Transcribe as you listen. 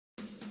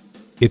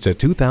It's a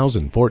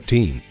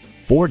 2014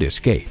 Ford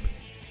Escape.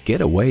 Get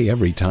away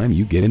every time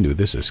you get into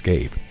this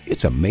Escape.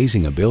 Its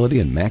amazing ability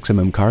and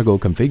maximum cargo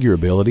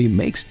configurability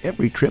makes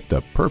every trip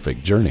the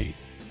perfect journey.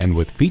 And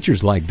with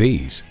features like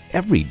these,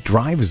 every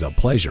drive is a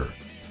pleasure.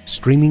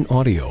 Streaming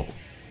audio,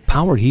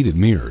 power heated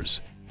mirrors,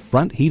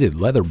 front heated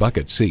leather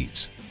bucket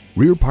seats,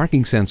 rear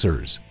parking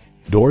sensors,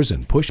 doors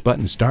and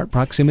push-button start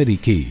proximity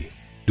key,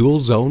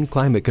 dual zone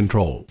climate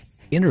control,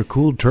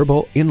 intercooled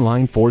turbo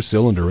inline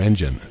 4-cylinder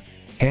engine,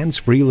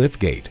 hands-free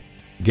liftgate,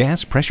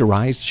 gas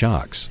pressurized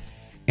shocks,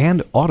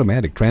 and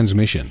automatic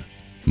transmission.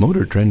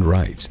 Motor Trend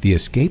writes, the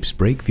Escape's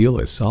brake feel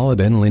is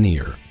solid and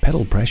linear.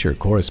 Pedal pressure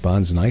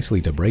corresponds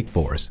nicely to brake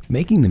force,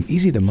 making them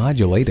easy to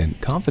modulate and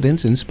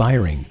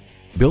confidence-inspiring.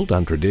 Built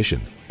on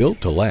tradition,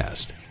 built to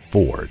last.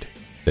 Ford.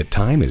 The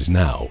time is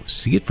now.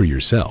 See it for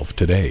yourself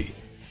today.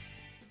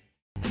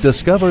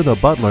 Discover the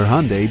Butler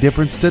Hyundai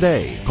difference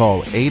today.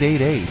 Call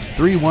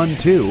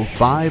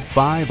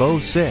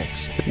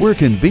 888-312-5506. We're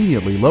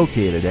conveniently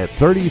located at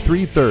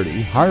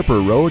 3330 Harper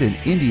Road in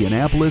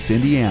Indianapolis,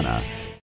 Indiana.